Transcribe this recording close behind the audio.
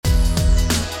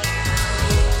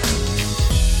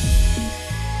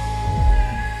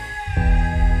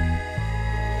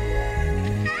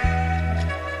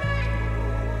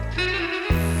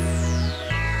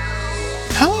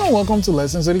welcome to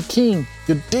Lessons with the King,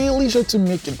 your daily show to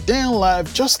make your damn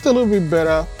life just a little bit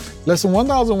better. Lesson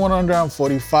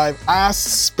 1145, ask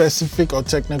specific or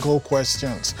technical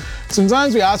questions.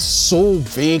 Sometimes we ask so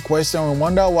vague questions and we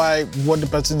wonder why what the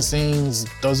person's saying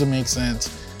doesn't make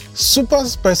sense. Super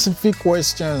specific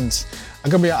questions. I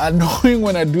can be annoying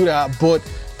when I do that, but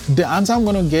the answer I'm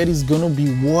gonna get is gonna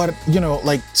be what,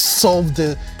 solve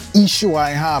the issue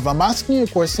I have. I'm asking you a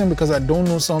question because I don't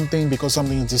know something, because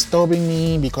something is disturbing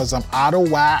me, because I'm out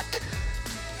of whack.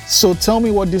 So tell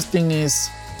me what this thing is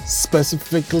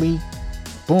specifically.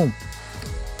 Boom.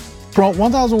 Prompt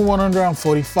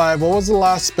 1145, what was the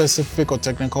last specific or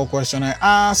technical question I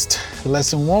asked?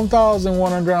 Lesson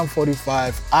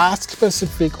 1145, ask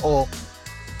specific or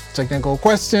technical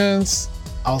questions.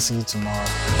 I'll see you tomorrow.